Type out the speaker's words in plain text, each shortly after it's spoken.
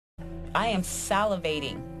I am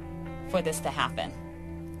salivating for this to happen.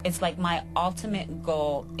 It's like my ultimate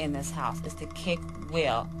goal in this house is to kick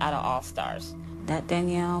Will out of All Stars. That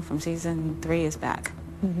Danielle from season 3 is back.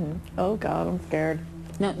 Oh, God, I'm scared.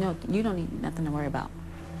 No, you don't need nothing to worry about.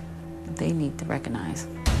 They need to recognize.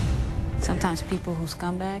 Sometimes people who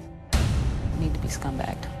scumbag need to be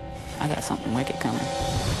scumbagged. I got something wicked coming.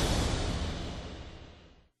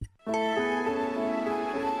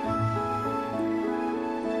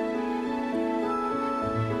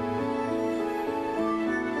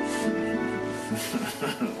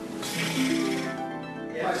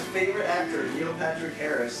 My favorite actor, Neil Patrick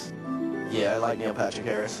Harris. Yeah, I like Neil Patrick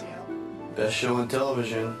Harris. Best show on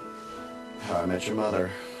television, How I Met Your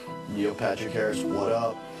Mother. Neil Patrick Harris, what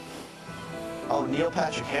up? Oh, Neil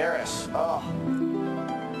Patrick Harris. Oh.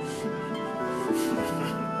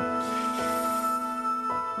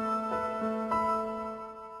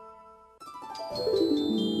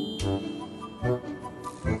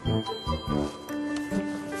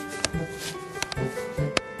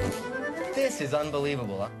 This is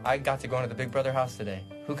unbelievable. I got to go into the Big Brother house today.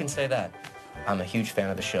 Who can say that? I'm a huge fan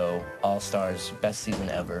of the show. All Stars, best season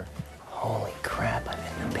ever. Holy crap, I'm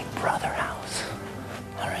in the Big Brother house.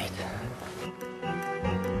 All right.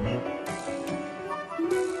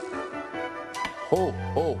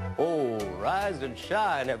 Oh, rise and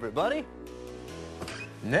shine, everybody.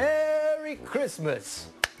 Merry Christmas.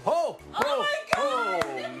 Ho, ho, ho.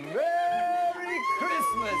 Merry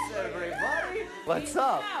Christmas, everybody. What's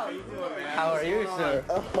up? How are you, sir?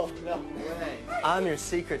 Oh, no way. I'm your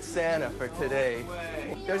secret Santa for today.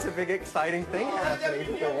 There's a big exciting thing happening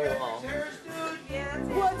for you all.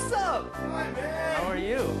 What's up? How are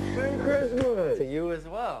you? Merry Christmas. To you as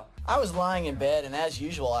well. I was lying in bed, and as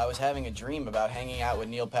usual, I was having a dream about hanging out with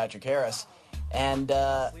Neil Patrick Harris, and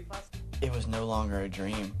it was no longer a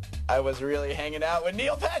dream. I was really hanging out with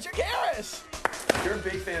Neil Patrick Harris! You're a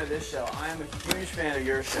big fan of this show. I am a huge fan of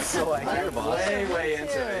your show. So I hear, boss. Way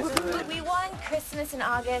into it. We won Christmas in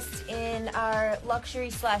August in our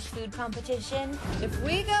luxury/food competition. If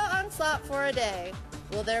we go on slot for a day,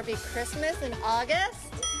 will there be Christmas in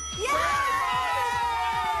August?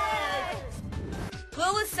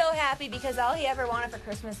 Will was so happy because all he ever wanted for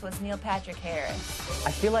Christmas was Neil Patrick Harris. I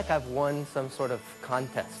feel like I've won some sort of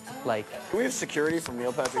contest. Like, Do we have security from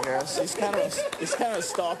Neil Patrick Harris? He's kind of a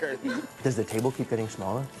stalker. does the table keep getting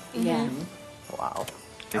smaller? Yeah. Wow.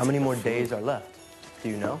 How many more days are left? Do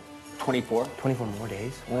you know? 24. 24 more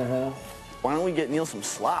days? Why don't we get Neil some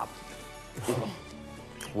slop?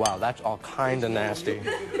 Wow, that's all kind of nasty.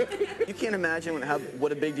 You can't imagine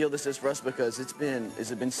what a big deal this is for us because has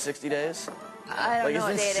it been 60 days? I don't know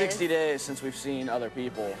what day It's it been is. 60 days since we've seen other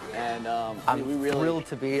people, and I'm we really thrilled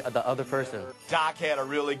to be the other person. Doc had a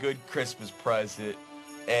really good Christmas present,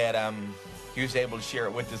 and he was able to share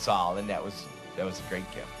it with us all, and that was a great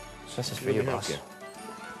gift. So this is for you, boss.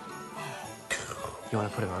 You want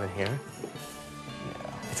to put it on in here?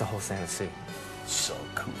 Yeah. It's a whole Santa suit. So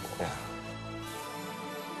cool. Yeah.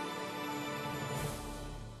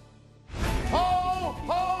 Ho,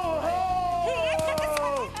 ho,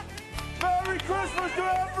 ho! Merry Christmas to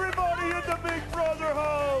everybody in the Big Brother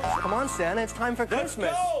house! Come on, Santa, it's time for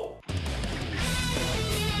Christmas. Let's go!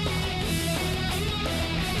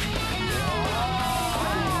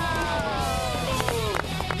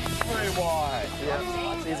 Very wide.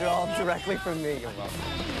 Yeah, these are all directly from me. You're welcome.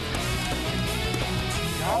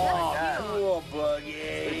 Cool,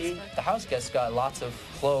 Boogie. The house guests got lots of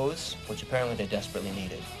clothes, which apparently they desperately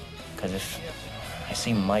needed. Because if I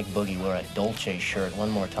see Mike Boogie wear a Dolce shirt one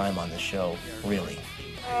more time on the show, really.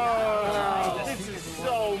 Oh, this is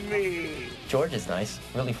so mean. George is nice,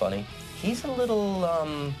 really funny. He's a little,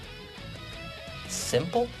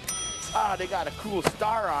 simple. Ah, they got a cool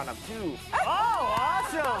star on them, too. Oh,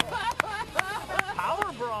 awesome!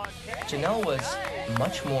 Power broadcast. Janelle was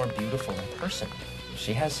much more beautiful in person.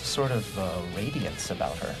 She has sort of radiance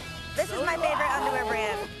about her. This is my favorite underwear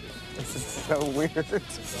brand. This is so weird.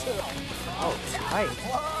 Oh, tight.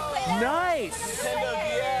 Nice! Nintendo,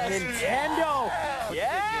 yes! Nintendo!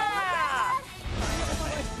 Yeah!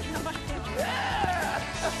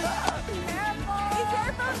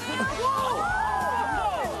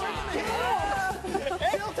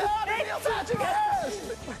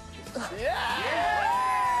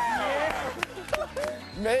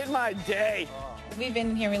 Made my day. We've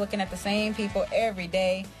been here, we're looking at the same people every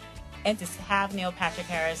day, and to have Neil Patrick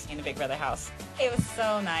Harris in the Big Brother house, it was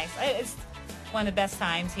so nice. It's one of the best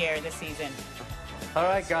times here this season. All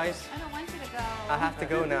right, guys. I don't want you to go. I have to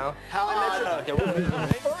go now.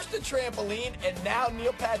 First the trampoline, and now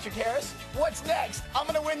Neil Patrick Harris. What's next? I'm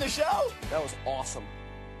gonna win the show. That was awesome.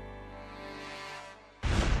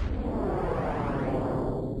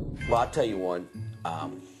 Well, I'll tell you one.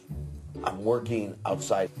 I'm working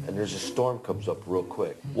outside, and there's a storm comes up real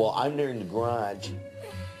quick. Well, I'm there in the garage,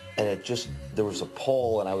 and there was a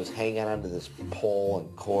pole, and I was hanging onto this pole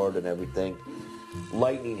and cord and everything.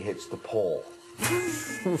 Lightning hits the pole.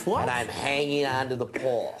 What? And I'm hanging onto the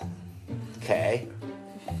pole. Okay?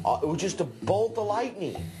 It was just a bolt of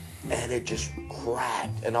lightning, and it just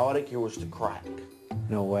cracked, and all I could hear was the crack.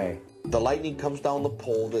 No way. The lightning comes down the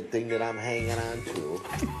pole, the thing that I'm hanging on to.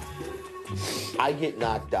 I get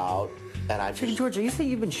knocked out, and I'm Chicken George, are you saying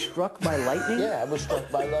you've been struck by lightning? Yeah, I was struck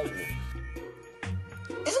by lightning.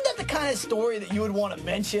 Isn't that the kind of story that you would want to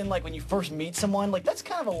mention, like when you first meet someone? Like, that's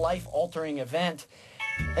kind of a life-altering event.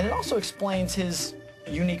 And it also explains his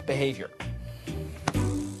unique behavior.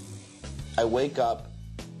 I wake up,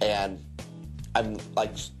 and I'm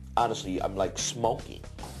like, honestly, I'm like smoking.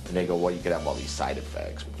 And they go, well, you could have all these side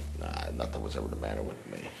effects. Nah, nothing was ever the matter with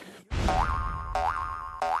me.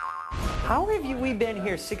 How have we been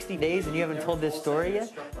here 60 days and you haven't told this story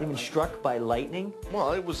yet? You've been struck by lightning?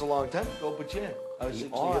 Well, it was a long time ago, but yeah. I was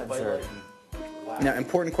actually hit by lightning. Wow. Now,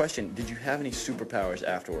 important question. Did you have any superpowers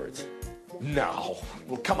afterwards? No.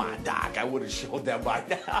 Well, come on, Doc. I would have showed them by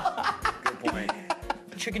now. Good point.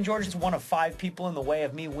 Chicken George is one of 5 people in the way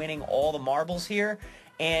of me winning all the marbles here.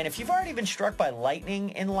 And if you've already been struck by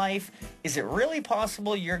lightning in life, is it really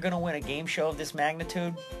possible you're going to win a game show of this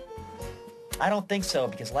magnitude? I don't think so,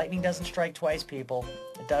 because lightning doesn't strike twice, people.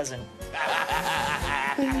 It doesn't.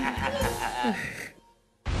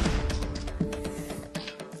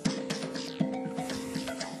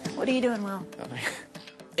 What are you doing, Will?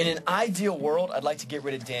 In an ideal world, I'd like to get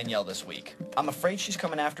rid of Danielle this week. I'm afraid she's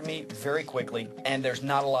coming after me very quickly, and there's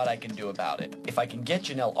not a lot I can do about it. If I can get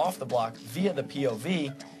Janelle off the block via the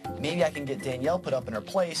POV, maybe I can get Danielle put up in her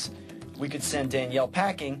place. We could send Danielle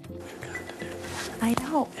packing. I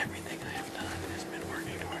know. Everything I have done has been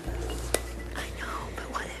working toward this. I know, but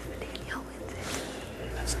what if Danielle wins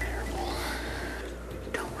it? That's terrible.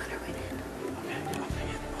 Don't let her win it. Okay, I'll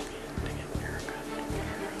take it, Erica.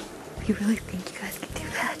 You really think you guys can do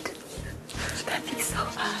that? That'd be so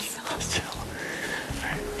awesome. Let's chill. All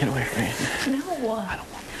right, get away from me. No. I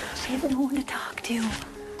don't want this. I have no one to talk to. Too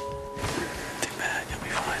bad, you'll be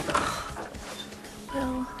fine.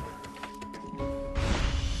 Will.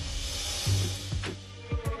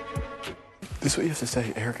 This is what you have to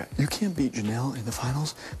say, Erica. You can't beat Janelle in the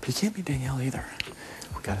finals, but you can't beat Danielle either.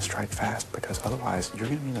 We gotta strike fast, because otherwise you're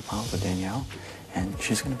gonna be in the finals with Danielle, and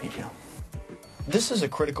she's gonna beat you. This is a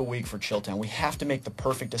critical week for Chilltown. We have to make the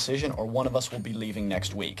perfect decision, or one of us will be leaving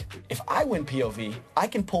next week. If I win POV, I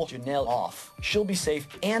can pull Janelle off. She'll be safe,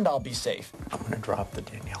 and I'll be safe. I'm gonna drop the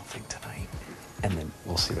Danielle thing tonight, and then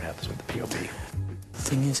we'll see what happens with the POV. The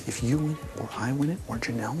thing is, if you win it, or I win it, or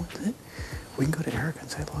Janelle wins it, we can go to Erica and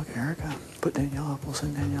say, look, Erica, put Danielle up, we'll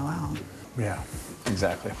send Danielle out. Yeah,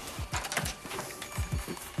 exactly.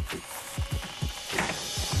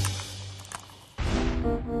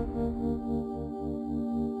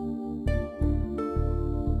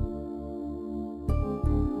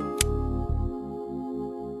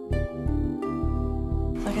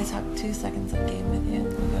 Like I talk 2 seconds of game with you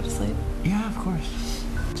and go to sleep. Yeah, of course.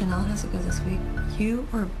 Janelle has to go this week. You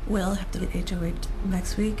or Will have to get HOH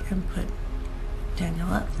next week and put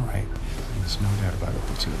Danielle up. Right. There's no doubt about it.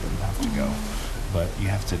 The two of them have to go. But you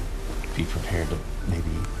have to be prepared to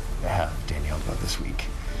maybe have Danielle go this week.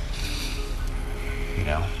 You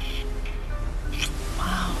know?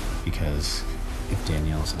 Wow. Because if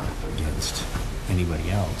Danielle's up against anybody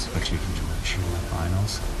else, but Chicken George, she'll win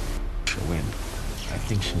finals, she'll win. I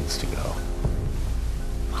think she needs to go.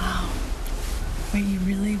 Wow. Wait, you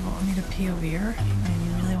really want me to POV her? I mean,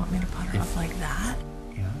 you really want me to put her up like that?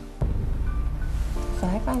 Yeah. If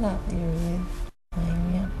I find out that you're really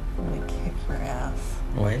playing me up, I'm gonna kick your ass.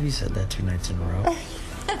 Why have you said that 2 nights in a row?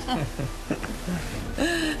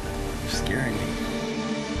 You're scaring me.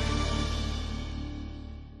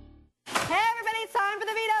 Hey everybody, it's time for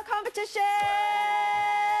the veto competition!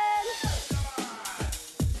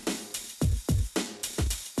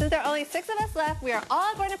 Since there are only 6 of us left, we are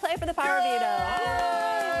all going to play for the power veto.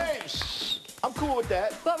 I'm cool with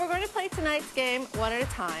that. But we're going to play tonight's game one at a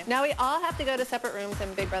time. Now we all have to go to separate rooms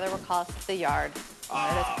and Big Brother will call us to the yard. All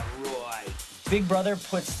right. Big Brother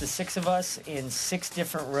puts the 6 of us in 6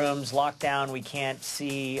 different rooms, locked down. We can't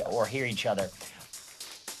see or hear each other.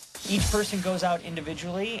 Each person goes out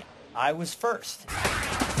individually. I was first.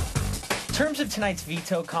 In terms of tonight's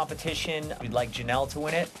veto competition, we'd like Janelle to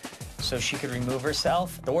win it so she could remove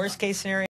herself. The worst case scenario